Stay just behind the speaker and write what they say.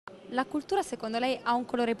La cultura secondo lei ha un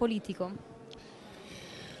colore politico?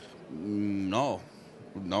 No,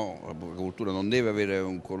 no, la cultura non deve avere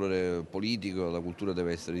un colore politico, la cultura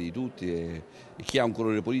deve essere di tutti e chi ha un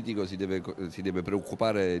colore politico si deve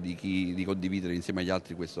preoccupare di condividere insieme agli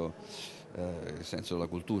altri questo senso della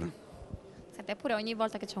cultura. Senta, eppure ogni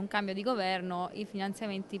volta che c'è un cambio di governo i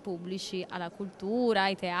finanziamenti pubblici alla cultura,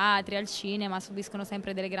 ai teatri, al cinema subiscono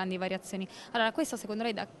sempre delle grandi variazioni. Allora, questo secondo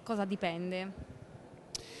lei da cosa dipende?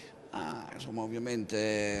 Insomma,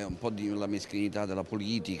 ovviamente un po' dalla mescolinità della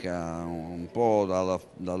politica, un po'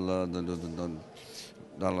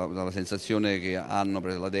 dalla sensazione che hanno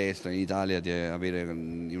preso la destra in Italia di avere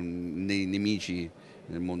dei nemici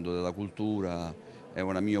nel mondo della cultura, è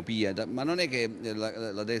una miopia, ma non è che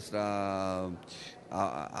la destra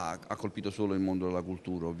ha colpito solo il mondo della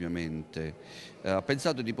cultura, ovviamente. Ha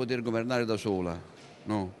pensato di poter governare da sola,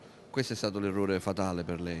 no? Questo è stato l'errore fatale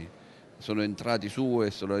per lei. Sono entrati su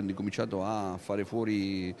e hanno incominciato a fare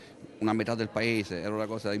fuori una metà del paese, era una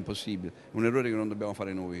cosa impossibile, un errore che non dobbiamo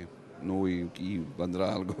fare noi chi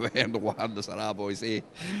andrà al governo, quando sarà poi se,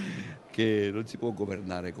 che non si può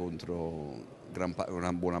governare contro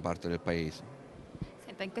una buona parte del paese.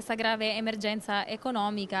 Senta, in questa grave emergenza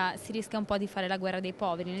economica si rischia un po' di fare la guerra dei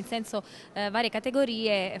poveri, nel senso varie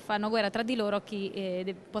categorie fanno guerra tra di loro chi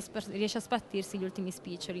riesce a spartirsi gli ultimi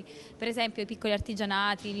spiccioli. Per esempio i piccoli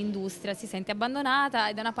artigianati, l'industria si sente abbandonata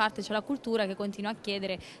e da una parte c'è la cultura che continua a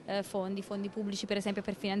chiedere fondi pubblici per esempio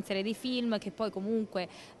per finanziare dei film che poi comunque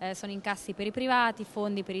sono incassi per i privati,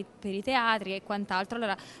 fondi per i teatri e quant'altro.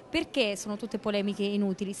 Allora perché sono tutte polemiche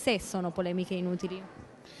inutili, se sono polemiche inutili?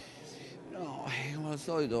 No, come al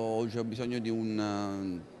solito c'è bisogno di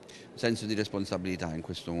un senso di responsabilità in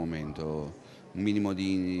questo momento, un minimo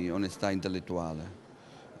di onestà intellettuale.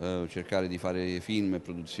 Cercare di fare film e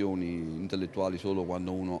produzioni intellettuali solo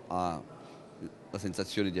quando uno ha la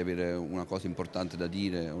sensazione di avere una cosa importante da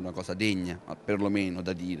dire, una cosa degna, perlomeno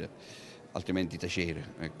da dire, altrimenti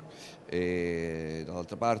tacere. Ecco. E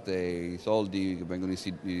dall'altra parte i soldi che vengono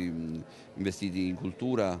investiti in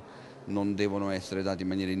cultura non devono essere dati in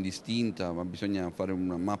maniera indistinta, ma bisogna fare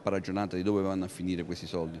una mappa ragionata di dove vanno a finire questi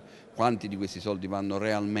soldi, quanti di questi soldi vanno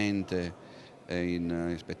realmente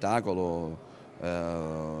in spettacolo,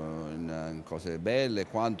 in cose belle,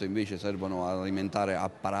 quanto invece servono ad alimentare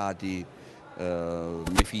apparati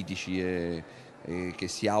mefitici e che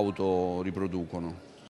si autoriproducono.